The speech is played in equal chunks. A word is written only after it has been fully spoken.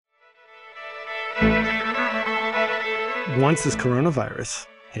Once this coronavirus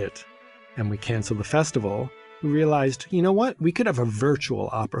hit and we canceled the festival, we realized, you know what? We could have a virtual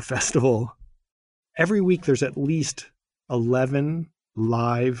opera festival. Every week there's at least 11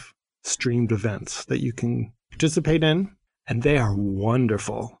 live streamed events that you can participate in, and they are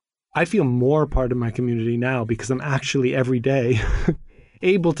wonderful. I feel more part of my community now because I'm actually every day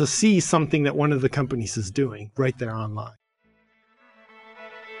able to see something that one of the companies is doing right there online.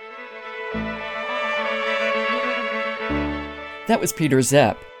 That was Peter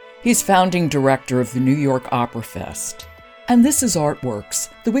Szep. He's founding director of the New York Opera Fest. And this is Artworks,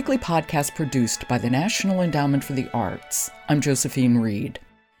 the weekly podcast produced by the National Endowment for the Arts. I'm Josephine Reed.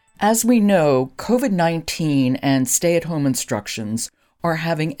 As we know, COVID-19 and stay-at-home instructions are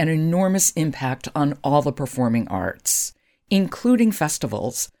having an enormous impact on all the performing arts, including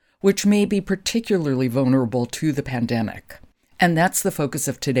festivals, which may be particularly vulnerable to the pandemic. And that's the focus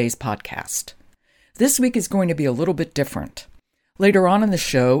of today's podcast. This week is going to be a little bit different. Later on in the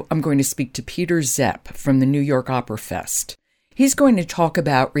show, I'm going to speak to Peter Szep from the New York Opera Fest. He's going to talk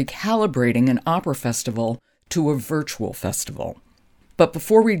about recalibrating an opera festival to a virtual festival. But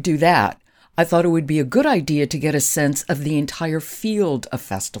before we do that, I thought it would be a good idea to get a sense of the entire field of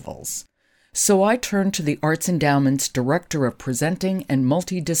festivals. So I turned to the Arts Endowment's Director of Presenting and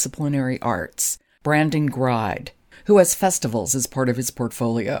Multidisciplinary Arts, Brandon Gryde, who has festivals as part of his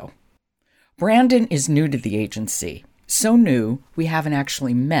portfolio. Brandon is new to the agency. So new, we haven't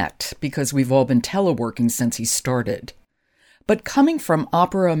actually met because we've all been teleworking since he started. But coming from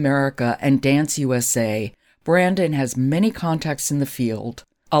Opera America and Dance USA, Brandon has many contacts in the field,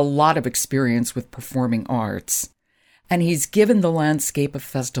 a lot of experience with performing arts, and he's given the landscape of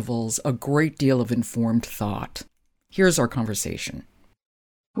festivals a great deal of informed thought. Here's our conversation.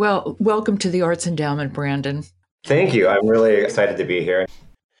 Well, welcome to the Arts Endowment, Brandon. Thank you. I'm really excited to be here.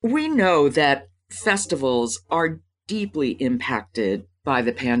 We know that festivals are deeply impacted by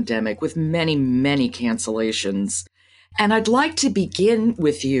the pandemic with many, many cancellations. And I'd like to begin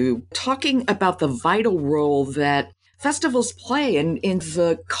with you talking about the vital role that festivals play in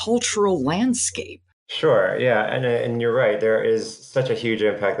the cultural landscape. Sure, yeah, and you're right. There is such a huge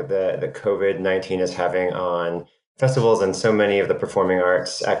impact that the COVID-19 is having on festivals and so many of the performing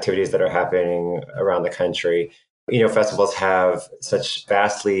arts activities that are happening around the country. You know, festivals have such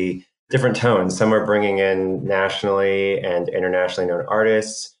vastly different tones. Some are bringing in nationally and internationally known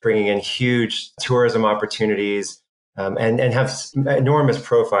artists, bringing in huge tourism opportunities, and have enormous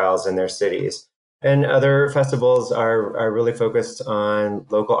profiles in their cities. And other festivals are really focused on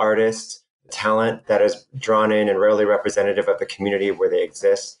local artists, talent that is drawn in and rarely representative of the community where they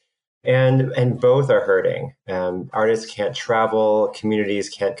exist. And both are hurting. Artists can't travel, communities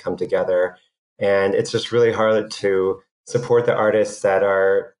can't come together. And it's just really hard to support the artists that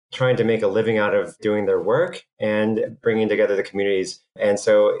are trying to make a living out of doing their work and bringing together the communities. And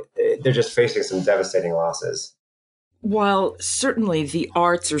so they're just facing some devastating losses. While certainly the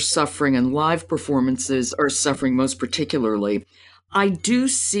arts are suffering and live performances are suffering most particularly, I do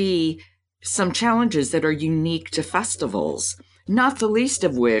see some challenges that are unique to festivals, not the least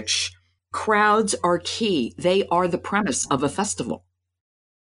of which crowds are key. They are the premise of a festival.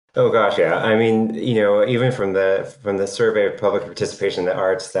 Oh gosh, yeah. I mean, you know, even from the survey of public participation in the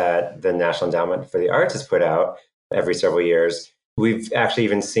arts that the National Endowment for the Arts has put out every several years, we've actually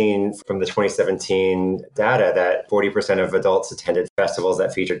even seen from the 2017 data that 40% of adults attended festivals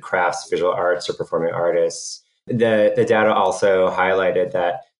that featured crafts, visual arts, or performing artists. The data also highlighted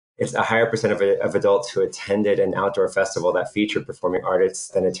that it's a higher percent of adults who attended an outdoor festival that featured performing artists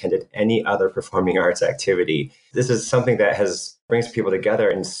than attended any other performing arts activity. This is something that brings people together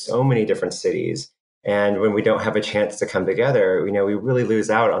in so many different cities. And when we don't have a chance to come together, you know, we really lose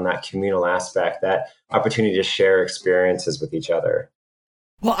out on that communal aspect, that opportunity to share experiences with each other.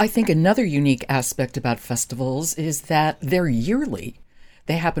 Well, I think another unique aspect about festivals is that they're yearly.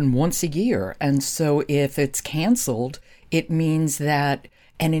 They happen once a year. And so if it's canceled, it means that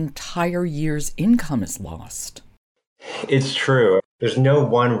an entire year's income is lost. It's true. There's no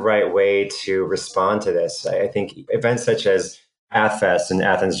one right way to respond to this. I think events such as AthFest in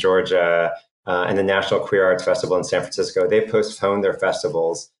Athens, Georgia, and the National Queer Arts Festival in San Francisco, they postponed their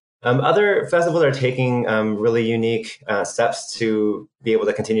festivals. Other festivals are taking really unique steps to be able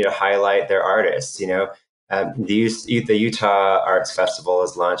to continue to highlight their artists. You know, the Utah Arts Festival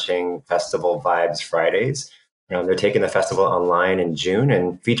is launching Festival Vibes Fridays. They're taking the festival online in June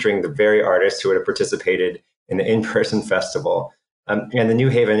and featuring the very artists who would have participated in the in-person festival. And the New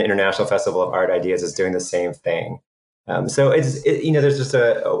Haven International Festival of Art Ideas is doing the same thing. So there's just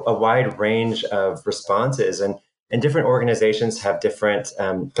a wide range of responses, and different organizations have different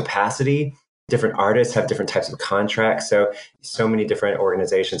capacity, different artists have different types of contracts. So many different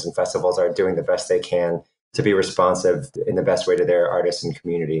organizations and festivals are doing the best they can to be responsive in the best way to their artists and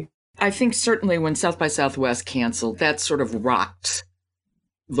community. I think certainly when South by Southwest canceled, that sort of rocked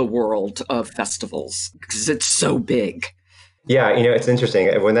the world of festivals because it's so big. Yeah, it's interesting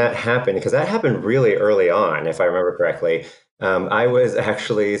when that happened, because that happened really early on, if I remember correctly. I was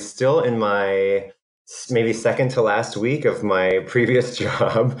actually still in my maybe second to last week of my previous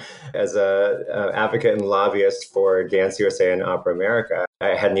job as a advocate and lobbyist for Dance USA and Opera America.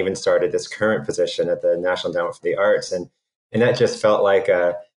 I hadn't even started this current position at the National Endowment for the Arts, and that just felt like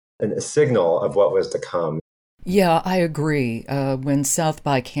a signal of what was to come. Yeah, I agree. When South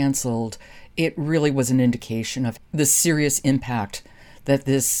by canceled, it really was an indication of the serious impact that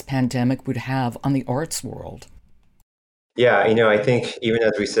this pandemic would have on the arts world. Yeah, I think even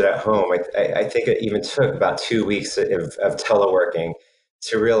as we sit at home, I think it even took about 2 weeks of teleworking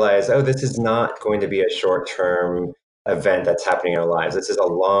to realize, oh, this is not going to be a short-term event that's happening in our lives. This is a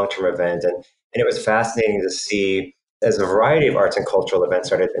long-term event. And it was fascinating to see as a variety of arts and cultural events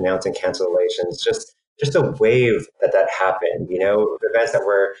started announcing cancellations, just a wave that happened. Events that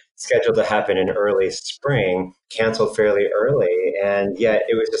were scheduled to happen in early spring canceled fairly early. And yet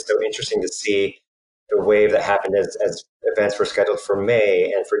it was just so interesting to see the wave that happened as events were scheduled for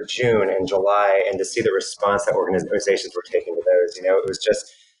May and for June and July, and to see the response that organizations were taking to those. It was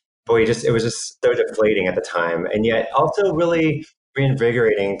just, it was just so deflating at the time, and yet also really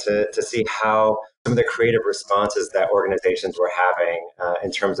reinvigorating to see how some of the creative responses that organizations were having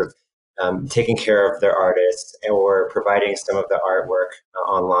in terms of taking care of their artists or providing some of the artwork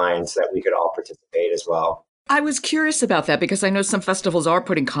online so that we could all participate as well. I was curious about that because I know some festivals are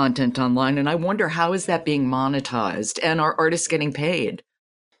putting content online, and I wonder, how is that being monetized, and are artists getting paid?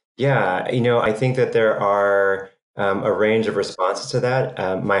 Yeah, I think that there are a range of responses to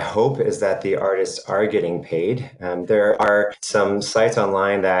that. My hope is that the artists are getting paid. There are some sites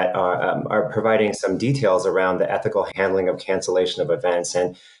online that are providing some details around the ethical handling of cancellation of events.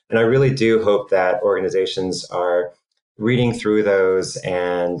 And I really do hope that organizations are reading through those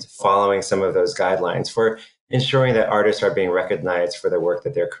and following some of those guidelines for ensuring that artists are being recognized for the work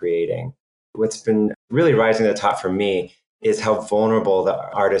that they're creating. What's been really rising to the top for me is how vulnerable the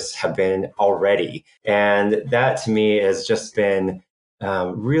artists have been already. And that to me has just been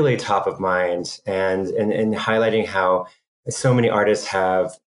really top of mind, and highlighting how so many artists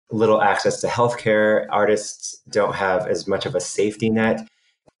have little access to healthcare. Artists don't have as much of a safety net.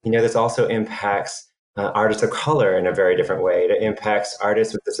 This also impacts artists of color in a very different way. It impacts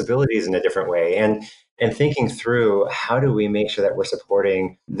artists with disabilities in a different way. And thinking through, how do we make sure that we're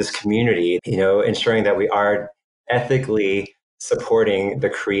supporting this community, ensuring that we are ethically supporting the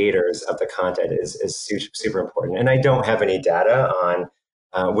creators of the content is super important. And I don't have any data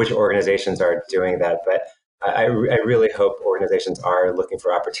on which organizations are doing that, but I really hope organizations are looking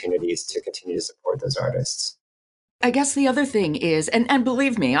for opportunities to continue to support those artists. I guess the other thing is, and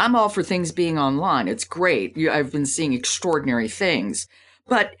believe me, I'm all for things being online. It's great. I've been seeing extraordinary things.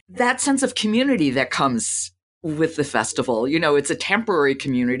 But that sense of community that comes with the festival, it's a temporary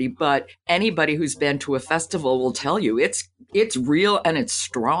community, but anybody who's been to a festival will tell you it's real and it's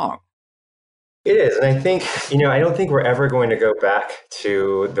strong. It is. And I think, I don't think we're ever going to go back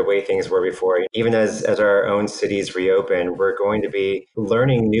to the way things were before. Even as our own cities reopen, we're going to be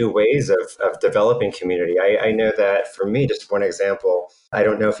learning new ways of developing community. I know that for me, just one example, I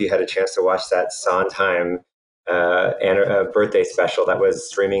don't know if you had a chance to watch that Sondheim birthday special that was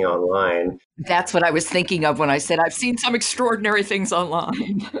streaming online. That's what I was thinking of when I said I've seen some extraordinary things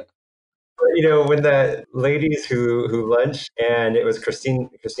online. When the ladies who lunched, and it was Christine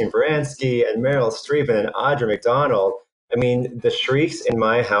Baranski and Meryl Streep and Audra McDonald. I mean, the shrieks in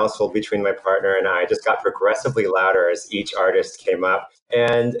my household between my partner and I just got progressively louder as each artist came up.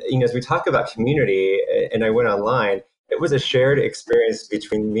 And, as we talk about community, and I went online, it was a shared experience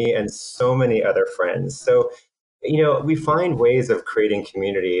between me and so many other friends. So, we find ways of creating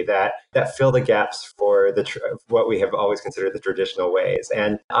community that fill the gaps for what we have always considered the traditional ways.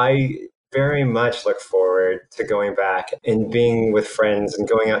 And I very much look forward to going back and being with friends and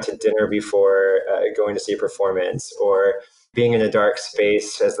going out to dinner before going to see a performance, or being in a dark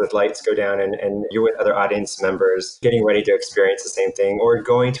space as the lights go down and you're with other audience members getting ready to experience the same thing, or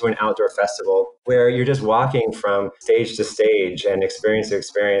going to an outdoor festival where you're just walking from stage to stage and experience to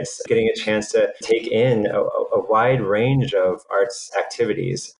experience, getting a chance to take in a wide range of arts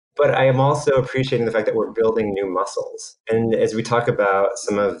activities. But I am also appreciating the fact that we're building new muscles. And as we talk about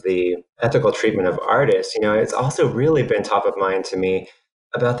some of the ethical treatment of artists, it's also really been top of mind to me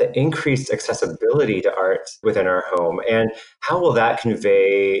about the increased accessibility to art within our home, and how will that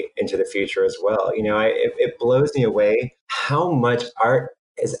convey into the future as well. It blows me away how much art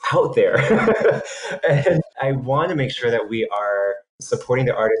is out there. And I want to make sure that we are supporting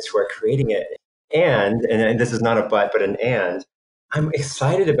the artists who are creating it. And this is not a but an and. I'm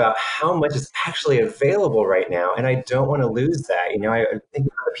excited about how much is actually available right now, and I don't want to lose that. I think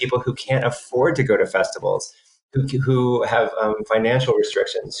about the people who can't afford to go to festivals, who have financial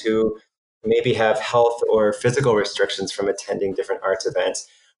restrictions, who maybe have health or physical restrictions from attending different arts events,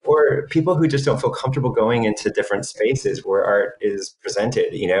 or people who just don't feel comfortable going into different spaces where art is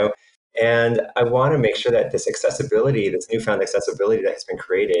presented. And I want to make sure that this accessibility, this newfound accessibility that has been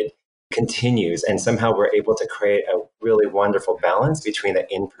created, continues, and somehow we're able to create a really wonderful balance between the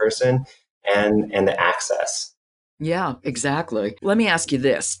in-person and the access. Yeah, exactly. Let me ask you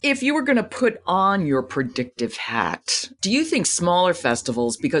this. If you were going to put on your predictive hat, do you think smaller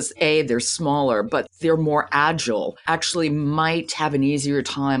festivals, because A, they're smaller, but they're more agile, actually might have an easier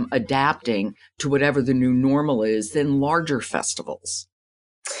time adapting to whatever the new normal is than larger festivals?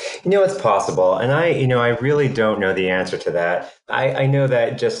 It's possible. And I really don't know the answer to that. I know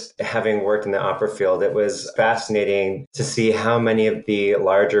that just having worked in the opera field, it was fascinating to see how many of the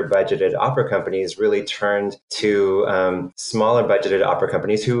larger budgeted opera companies really turned to smaller budgeted opera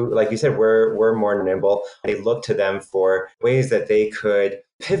companies who, like you said, were more nimble. They looked to them for ways that they could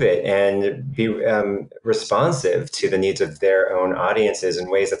pivot and be responsive to the needs of their own audiences in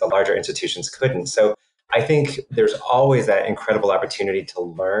ways that the larger institutions couldn't. So I think there's always that incredible opportunity to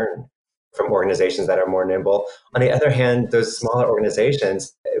learn from organizations that are more nimble. On the other hand, those smaller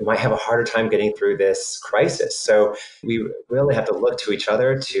organizations might have a harder time getting through this crisis. So we really have to look to each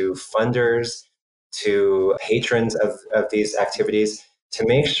other, to funders, to patrons of these activities, to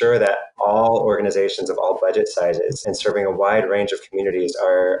make sure that all organizations of all budget sizes and serving a wide range of communities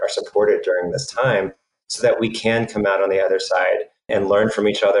are supported during this time, so that we can come out on the other side and learn from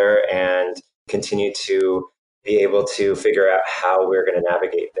each other and continue to be able to figure out how we're going to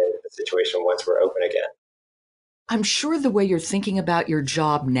navigate the situation once we're open again. I'm sure the way you're thinking about your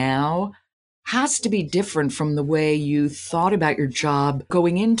job now has to be different from the way you thought about your job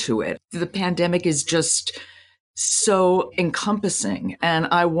going into it. The pandemic is just so encompassing. And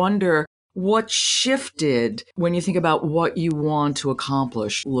I wonder what shifted when you think about what you want to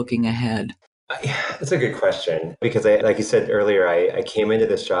accomplish looking ahead. That's a good question, because like you said earlier, I came into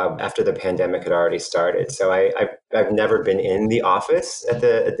this job after the pandemic had already started. So I've never been in the office at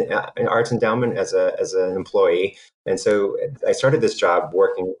the Arts Endowment as an employee. And so I started this job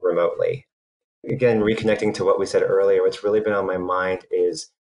working remotely. Again, reconnecting to what we said earlier, what's really been on my mind is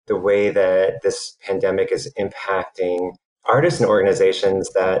the way that this pandemic is impacting artists and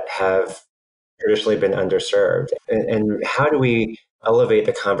organizations that have traditionally been underserved. And how do we elevate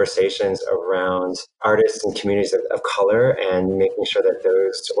the conversations around artists and communities of color, and making sure that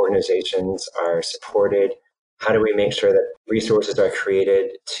those organizations are supported? How do we make sure that resources are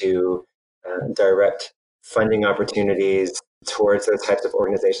created to direct funding opportunities towards those types of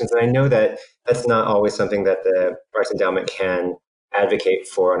organizations? And I know that that's not always something that the Arts Endowment can advocate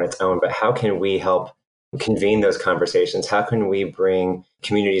for on its own, but how can we help convene those conversations? How can we bring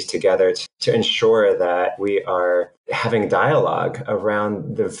communities together to ensure that we are having dialogue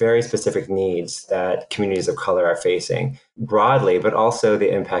around the very specific needs that communities of color are facing broadly, but also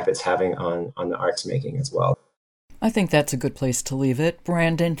the impact it's having on the arts making as well? I think that's a good place to leave it.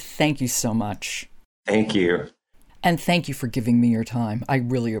 Brandon, thank you so much. Thank you. And thank you for giving me your time. I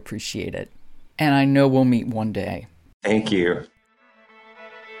really appreciate it. And I know we'll meet one day. Thank you.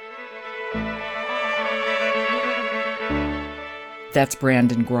 That's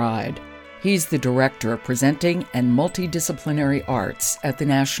Brandon Gryde. He's the director of Presenting and Multidisciplinary Arts at the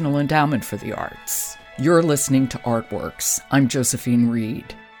National Endowment for the Arts. You're listening to Artworks. I'm Josephine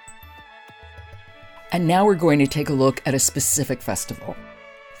Reed. And now we're going to take a look at a specific festival,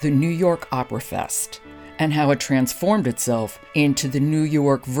 the New York Opera Fest, and how it transformed itself into the New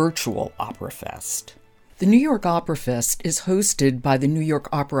York Virtual Opera Fest. The New York Opera Fest is hosted by the New York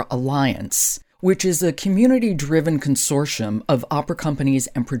Opera Alliance, which is a community-driven consortium of opera companies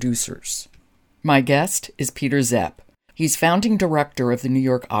and producers. My guest is Peter Szep. He's founding director of the New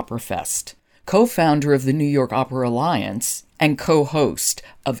York Opera Fest, co-founder of the New York Opera Alliance, and co-host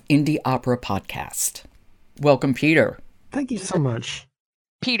of Indie Opera Podcast. Welcome, Peter. Thank you so much.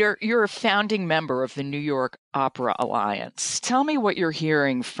 Peter, you're a founding member of the New York Opera Alliance. Tell me what you're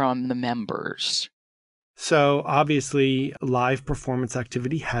hearing from the members. So obviously, live performance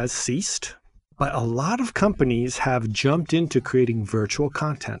activity has ceased, but a lot of companies have jumped into creating virtual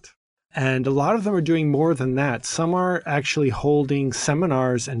content. And a lot of them are doing more than that. Some are actually holding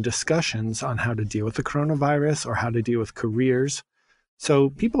seminars and discussions on how to deal with the coronavirus or how to deal with careers. So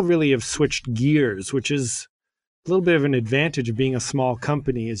people really have switched gears, which is a little bit of an advantage of being a small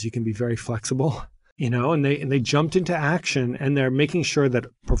company, is you can be very flexible, and they jumped into action, and they're making sure that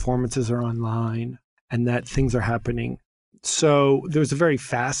performances are online and that things are happening. So there was a very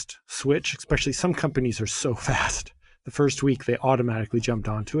fast switch, especially some companies are so fast. The first week, they automatically jumped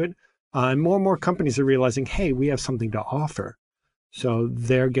onto it. And more companies are realizing, hey, we have something to offer. So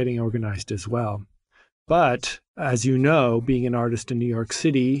they're getting organized as well. But as you know, being an artist in New York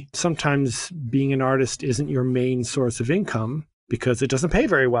City, sometimes being an artist isn't your main source of income because it doesn't pay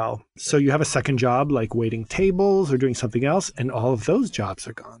very well. So you have a second job like waiting tables or doing something else, and all of those jobs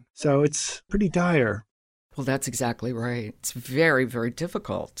are gone. So it's pretty dire. Well, that's exactly right. It's very, very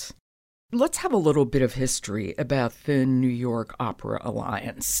difficult. Let's have a little bit of history about the New York Opera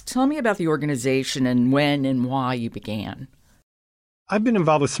Alliance. Tell me about the organization and when and why you began. I've been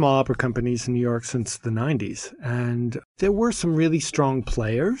involved with small opera companies in New York since the 90s, and there were some really strong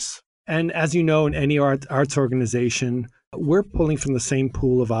players. And as you know, in any arts organization, we're pulling from the same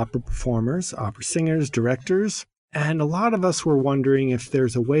pool of opera performers, opera singers, directors. And a lot of us were wondering if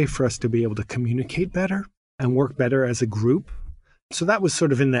there's a way for us to be able to communicate better and work better as a group. So that was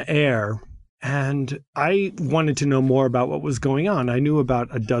sort of in the air. And I wanted to know more about what was going on. I knew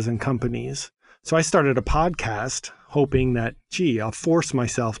about a dozen companies. So I started a podcast hoping that, I'll force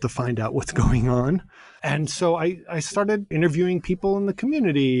myself to find out what's going on. And so I started interviewing people in the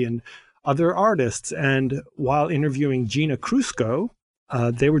community and other artists. And while interviewing Gina Krusco,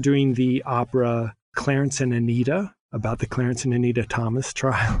 they were doing the opera Clarence and Anita, about the Clarence and Anita Thomas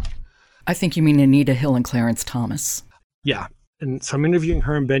trial. I think you mean Anita Hill and Clarence Thomas. Yeah. And so I'm interviewing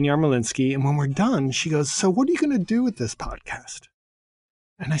her and Ben Yarmolinsky. And when we're done, she goes, so what are you going to do with this podcast?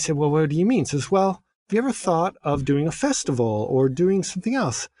 And I said, well, what do you mean? She says, well, have you ever thought of doing a festival or doing something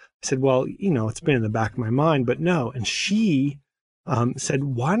else? I said, well, it's been in the back of my mind, but no. And she said,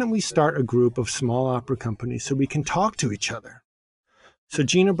 why don't we start a group of small opera companies so we can talk to each other? So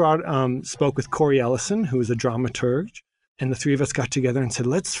Gina spoke with Corey Ellison, who is a dramaturg, and the three of us got together and said,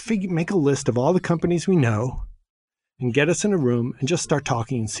 let's make a list of all the companies we know and get us in a room and just start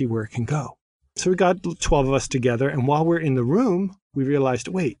talking and see where it can go. So we got 12 of us together, and while we're in the room, we realized,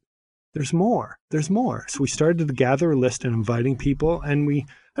 wait, there's more. So we started to gather a list and inviting people, and we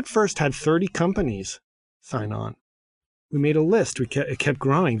at first had 30 companies sign on. We made a list. It kept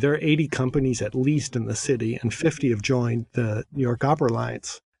growing. There are 80 companies at least in the city, and 50 have joined the New York Opera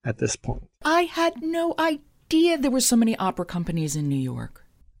Alliance at this point. I had no idea there were so many opera companies in New York.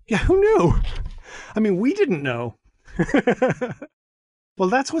 Yeah, who knew? I mean, we didn't know. Well,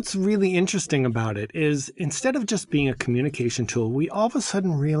 that's what's really interesting about it is instead of just being a communication tool, we all of a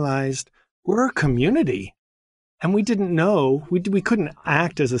sudden realized we're a community. And we didn't know, we couldn't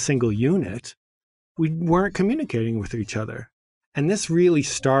act as a single unit. We weren't communicating with each other. And this really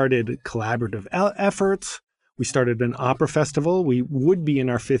started collaborative efforts. We started an opera festival. We would be in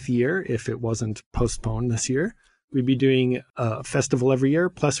our 5th year if it wasn't postponed this year. We'd be doing a festival every year.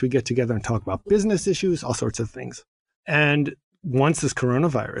 Plus, we get together and talk about business issues, all sorts of things. And once this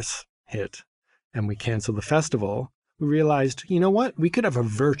coronavirus hit and we canceled the festival, we realized, you know what? We could have a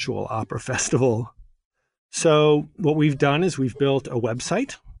virtual opera festival. So what we've done is we've built a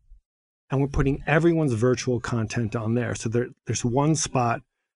website and we're putting everyone's virtual content on there. So there's one spot.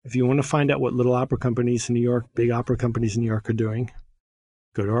 If you want to find out what little opera companies in New York, big opera companies in New York are doing,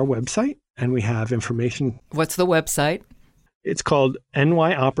 go to our website and we have information. What's the website? It's called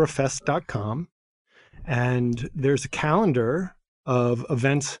nyoperafest.com. And there's a calendar of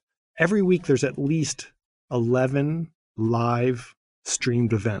events. Every week there's at least 11 live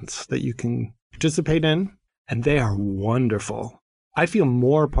streamed events that you can participate in, and they are wonderful. I feel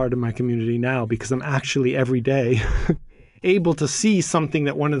more part of my community now because I'm actually every day able to see something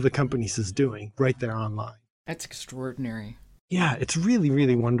that one of the companies is doing right there online. That's extraordinary. Yeah, it's really,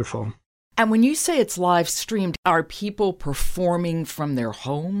 really wonderful. And when you say it's live streamed, are people performing from their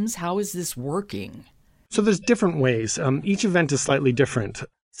homes? How is this working? So there's different ways. Each event is slightly different.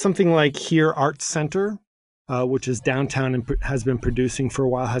 Something like Here Arts Center, which is downtown and has been producing for a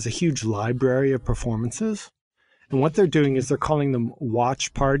while, has a huge library of performances. And what they're doing is they're calling them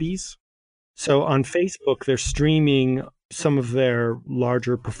watch parties. So on Facebook, they're streaming some of their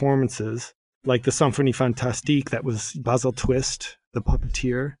larger performances, like the Symphonie Fantastique, that was Basil Twist, the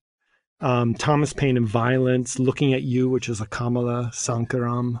puppeteer. Thomas Paine and Violence, Looking at You, which is a Kamala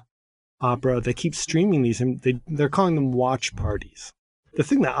Sankaram opera. They keep streaming these, and they're calling them watch parties. The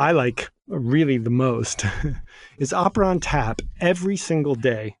thing that I like really the most, is Opera on Tap every single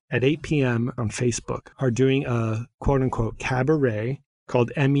day at 8 p.m. on Facebook are doing a quote-unquote cabaret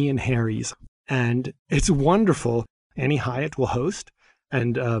called Emmy and Harry's. And it's wonderful. Annie Hyatt will host.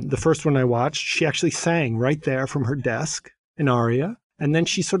 And the first one I watched, she actually sang right there from her desk, an aria. And then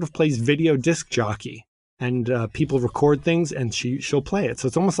she sort of plays video disc jockey. And people record things and she'll play it. So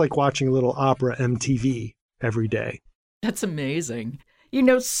it's almost like watching a little opera MTV every day. That's amazing.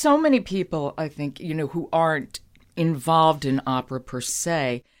 So many people, I think, who aren't involved in opera per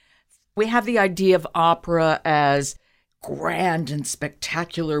se, we have the idea of opera as grand and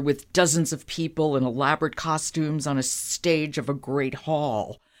spectacular with dozens of people in elaborate costumes on a stage of a great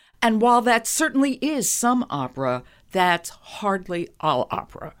hall. And while that certainly is some opera, that's hardly all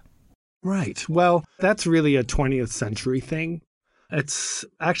opera. Right. Well, that's really a 20th century thing. It's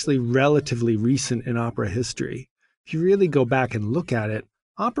actually relatively recent in opera history. If you really go back and look at it,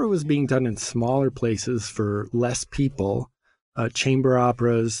 opera was being done in smaller places for less people. Chamber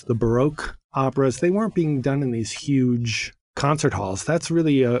operas, the Baroque operas, they weren't being done in these huge concert halls. That's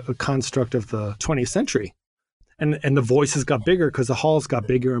really a construct of the 20th century. And the voices got bigger because the halls got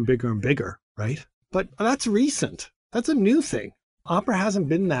bigger and bigger and bigger, right? But that's recent. That's a new thing. Opera hasn't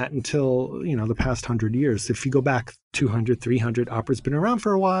been that until, the past 100 years. If you go back 200, 300, opera's been around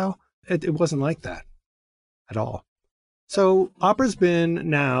for a while. It wasn't like that at all. So opera's been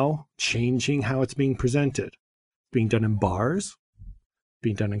now changing how it's being presented. It's being done in bars,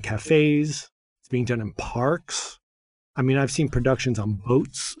 being done in cafes, it's being done in parks. I mean, I've seen productions on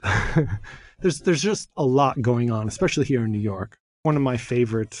boats. There's just a lot going on, especially here in New York. One of my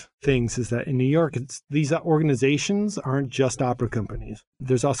favorite things is that in New York, these organizations aren't just opera companies.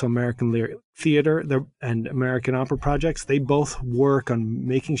 There's also American Lyric Theater and American Opera Projects. They both work on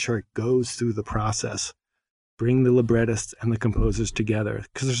making sure it goes through the process, bring the librettists and the composers together,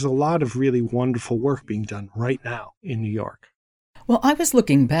 because there's a lot of really wonderful work being done right now in New York. Well, I was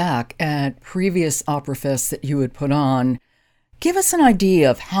looking back at previous opera fests that you had put on. Give us an idea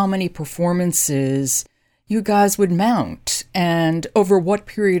of how many performances you guys would mount and over what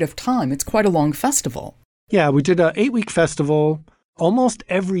period of time. It's quite a long festival. Yeah, we did an 8-week festival. Almost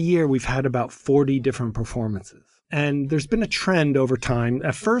every year we've had about 40 different performances. And there's been a trend over time.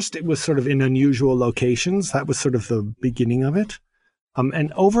 At first, it was sort of in unusual locations. That was sort of the beginning of it.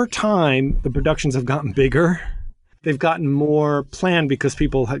 And over time, the productions have gotten bigger. They've gotten more planned because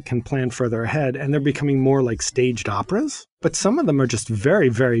people can plan further ahead, and they're becoming more like staged operas. But some of them are just very,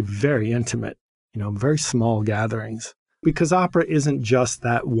 very, very intimate, very small gatherings, because opera isn't just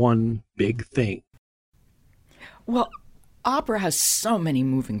that one big thing. Well, opera has so many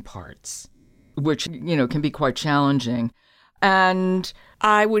moving parts, which, can be quite challenging. And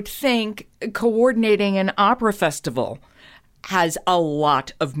I would think coordinating an opera festival has a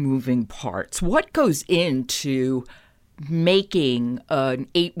lot of moving parts. What goes into making an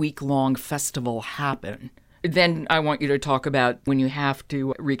 8-week-long festival happen? Then I want you to talk about when you have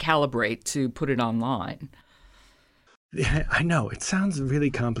to recalibrate to put it online. Yeah, I know, it sounds really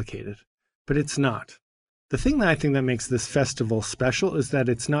complicated, but it's not. The thing that I think that makes this festival special is that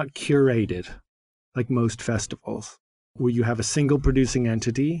it's not curated like most festivals, where you have a single producing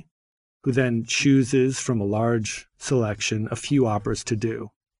entity who then chooses from a large selection a few operas to do.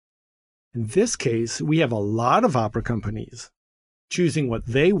 In this case, we have a lot of opera companies choosing what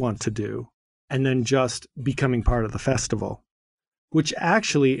they want to do and then just becoming part of the festival, which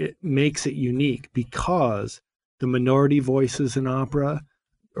actually it makes it unique because the minority voices in opera,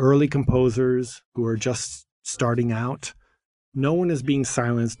 early composers who are just starting out, no one is being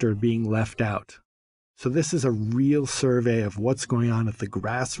silenced or being left out. So this is a real survey of what's going on at the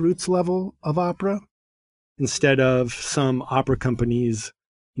grassroots level of opera, instead of some opera companies,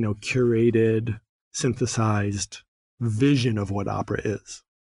 curated, synthesized vision of what opera is.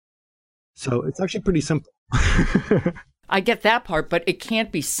 So it's actually pretty simple. I get that part, but it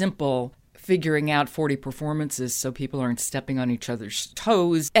can't be simple figuring out 40 performances so people aren't stepping on each other's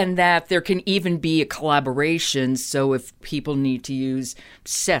toes, and that there can even be a collaboration. So if people need to use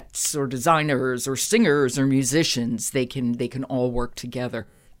sets or designers or singers or musicians, they can all work together.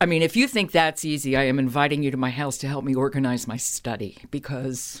 I mean, if you think that's easy, I am inviting you to my house to help me organize my study,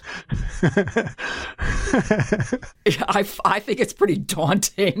 because I think it's pretty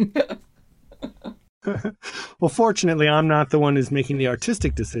daunting. Well, fortunately, I'm not the one who's making the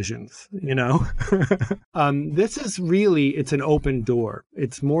artistic decisions, This is really, it's an open door.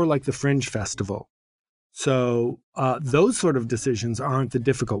 It's more like the Fringe Festival. So those sort of decisions aren't the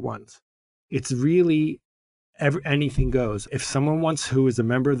difficult ones. It's really anything goes. If someone who is a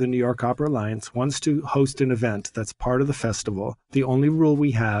member of the New York Opera Alliance wants to host an event that's part of the festival, the only rule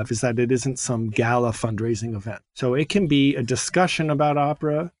we have is that it isn't some gala fundraising event. So it can be a discussion about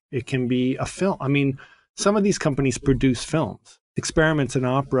opera. It can be a film. I mean, some of these companies produce films. Experiments in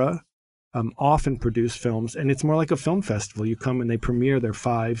Opera often produce films, and it's more like a film festival. You come and they premiere their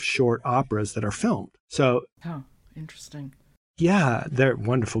 5 short operas that are filmed. So, oh, interesting. Yeah, they're a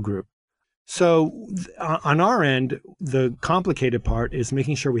wonderful group. So on our end, the complicated part is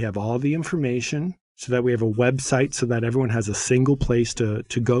making sure we have all the information so that we have a website so that everyone has a single place to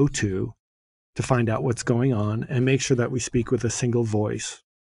go to find out what's going on, and make sure that we speak with a single voice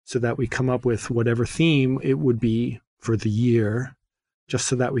so that we come up with whatever theme it would be for the year, just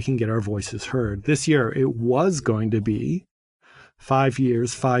so that we can get our voices heard. This year, it was going to be 5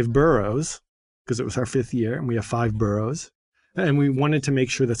 years, 5 boroughs, because it was our 5th year, and we have 5 boroughs. And we wanted to make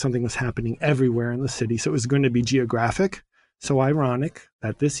sure that something was happening everywhere in the city. So it was going to be geographic. So ironic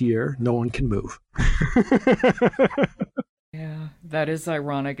that this year, no one can move. Yeah, that is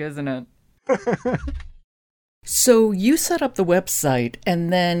ironic, isn't it? So you set up the website,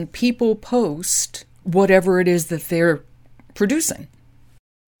 and then people post whatever it is that they're producing.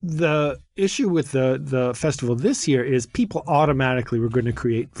 The issue with the festival this year is people automatically were going to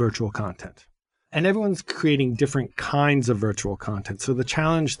create virtual content. And everyone's creating different kinds of virtual content. So the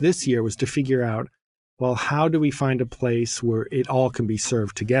challenge this year was to figure out, well, how do we find a place where it all can be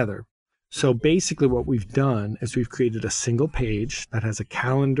served together? So basically what we've done is we've created a single page that has a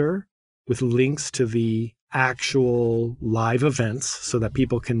calendar with links to the actual live events so that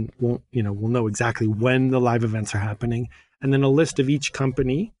people will know exactly when the live events are happening. And then a list of each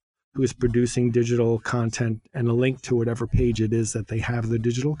company who is producing digital content and a link to whatever page it is that they have the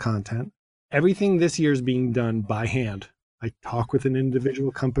digital content. Everything this year is being done by hand. I talk with an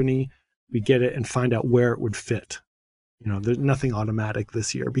individual company, we get it and find out where it would fit. There's nothing automatic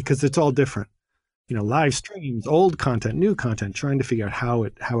this year because it's all different. Live streams, old content, new content, trying to figure out how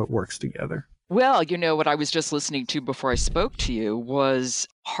it works together. Well, what I was just listening to before I spoke to you was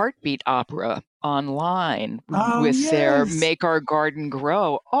Heartbeat Opera online with their Make Our Garden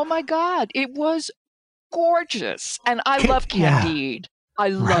Grow. Oh my God, it was gorgeous. And I love Candide. I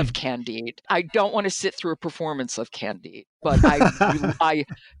love Candide. I don't want to sit through a performance of Candide, but I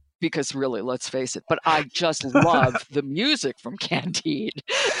because really, let's face it, but I just love the music from Candide.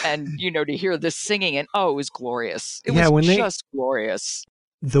 And, to hear this singing, and it was glorious. It was just glorious.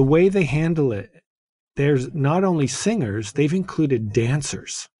 The way they handle it, there's not only singers, they've included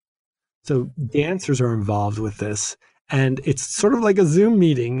dancers. So dancers are involved with this. And it's sort of like a Zoom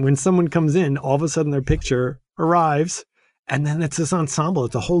meeting. When someone comes in, all of a sudden their picture arrives. And then it's this ensemble.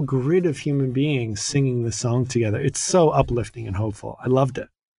 It's a whole grid of human beings singing the song together. It's so uplifting and hopeful. I loved it.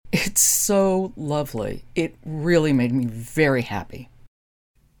 It's so lovely. It really made me very happy.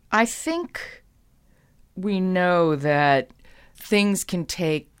 I think we know that things can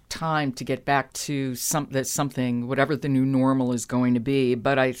take time to get back to something, whatever the new normal is going to be.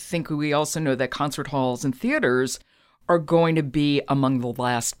 But I think we also know that concert halls and theaters are going to be among the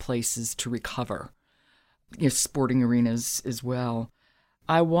last places to recover. Sporting arenas as well.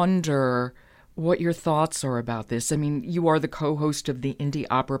 I wonder what your thoughts are about this. I mean, you are the co-host of the Indie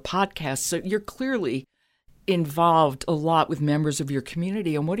Opera podcast, so you're clearly involved a lot with members of your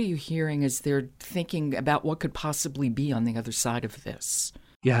community. And what are you hearing as they're thinking about what could possibly be on the other side of this?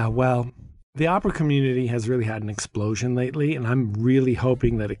 Yeah, well, the opera community has really had an explosion lately, and I'm really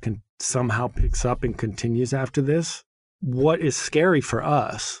hoping that it can somehow picks up and continues after this. What is scary for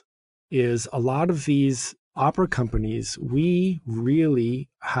us is a lot of these opera companies, we really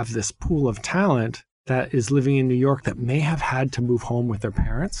have this pool of talent that is living in New York that may have had to move home with their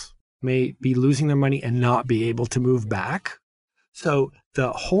parents, may be losing their money and not be able to move back. So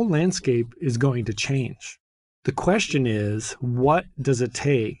the whole landscape is going to change. The question is, what does it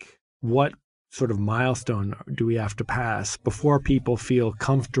take? What sort of milestone do we have to pass before people feel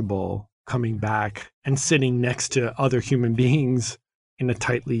comfortable coming back and sitting next to other human beings in a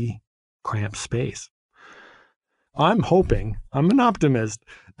tightly cramped space? I'm hoping, I'm an optimist,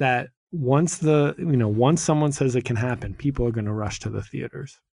 that once someone says it can happen, people are going to rush to the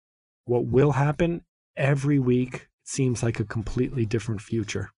theaters. What will happen every week seems like a completely different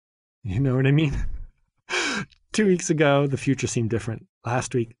future. You know what I mean? 2 weeks ago, the future seemed different.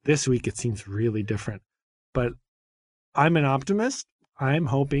 Last week, this week, it seems really different. But I'm an optimist. I'm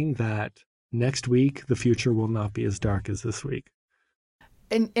hoping that next week, the future will not be as dark as this week.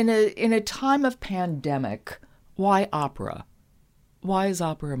 In a time of pandemic, why opera? Why is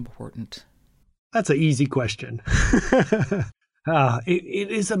opera important? That's an easy question. It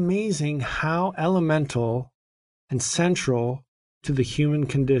is amazing how elemental and central to the human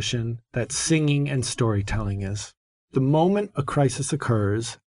condition that singing and storytelling is. The moment a crisis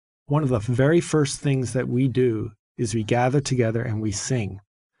occurs, one of the very first things that we do is we gather together and we sing.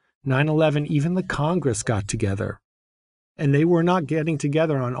 9/11, even the Congress got together. And they were not getting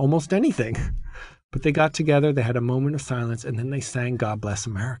together on almost anything. But they got together, they had a moment of silence, and then they sang God Bless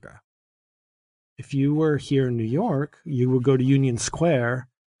America. If you were here in New York, you would go to Union Square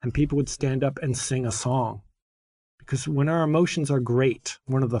and people would stand up and sing a song. Because when our emotions are great,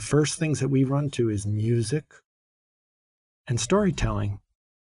 one of the first things that we run to is music and storytelling.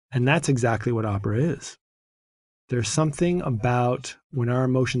 And that's exactly what opera is. There's something about when our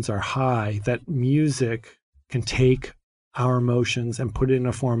emotions are high that music can take our emotions and put it in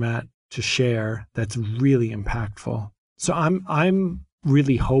a format to share that's really impactful. So I'm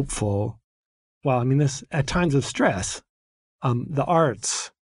really hopeful. Well, I mean, this at times of stress, the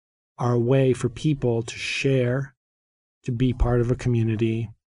arts are a way for people to share, to be part of a community,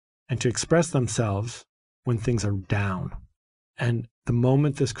 and to express themselves when things are down. And the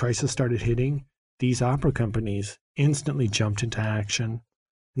moment this crisis started hitting, these opera companies instantly jumped into action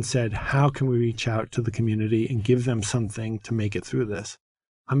and said, how can we reach out to the community and give them something to make it through this?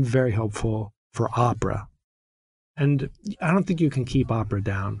 I'm very hopeful for opera. And I don't think you can keep opera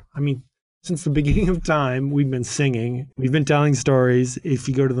down. I mean, since the beginning of time, we've been singing, we've been telling stories. If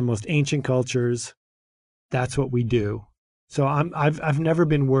you go to the most ancient cultures, that's what we do. So I've never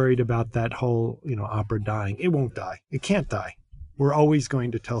been worried about that whole, opera dying. It won't die. It can't die. We're always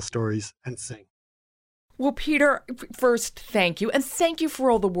going to tell stories and sing. Well, Peter, first, thank you. And thank you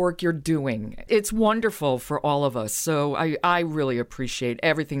for all the work you're doing. It's wonderful for all of us. So I really appreciate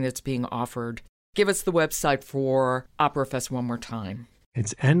everything that's being offered. Give us the website for Opera Fest one more time.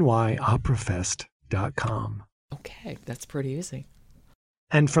 It's nyoperafest.com. Okay, that's pretty easy.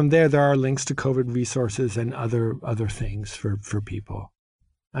 And from there are links to COVID resources and other things for people.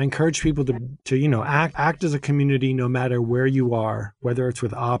 I encourage people to act as a community no matter where you are, whether it's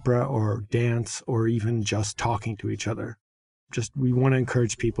with opera or dance or even just talking to each other. We want to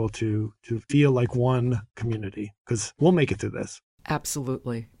encourage people to feel like one community because we'll make it through this.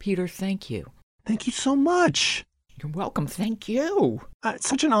 Absolutely. Peter, thank you. Thank you so much. You're welcome. Thank you. It's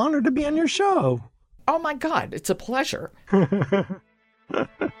such an honor to be on your show. Oh, my God. It's a pleasure.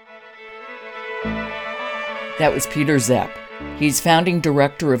 That was Peter Szep. He's founding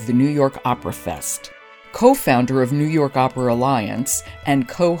director of the New York Opera Fest, co-founder of New York Opera Alliance, and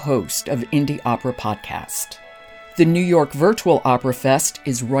co-host of Indie Opera Podcast. The New York Virtual Opera Fest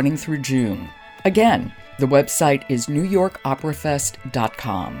is running through June. Again, the website is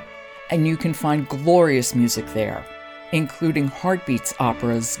newyorkoperafest.com, and you can find glorious music there, including Heartbeats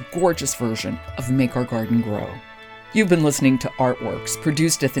Opera's gorgeous version of Make Our Garden Grow. You've been listening to Artworks,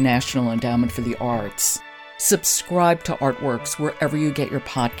 produced at the National Endowment for the Arts. Subscribe to Artworks wherever you get your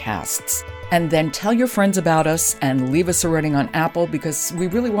podcasts. And then tell your friends about us and leave us a rating on Apple because we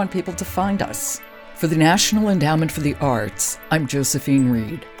really want people to find us. For the National Endowment for the Arts, I'm Josephine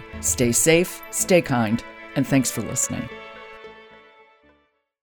Reed. Stay safe, stay kind, and thanks for listening.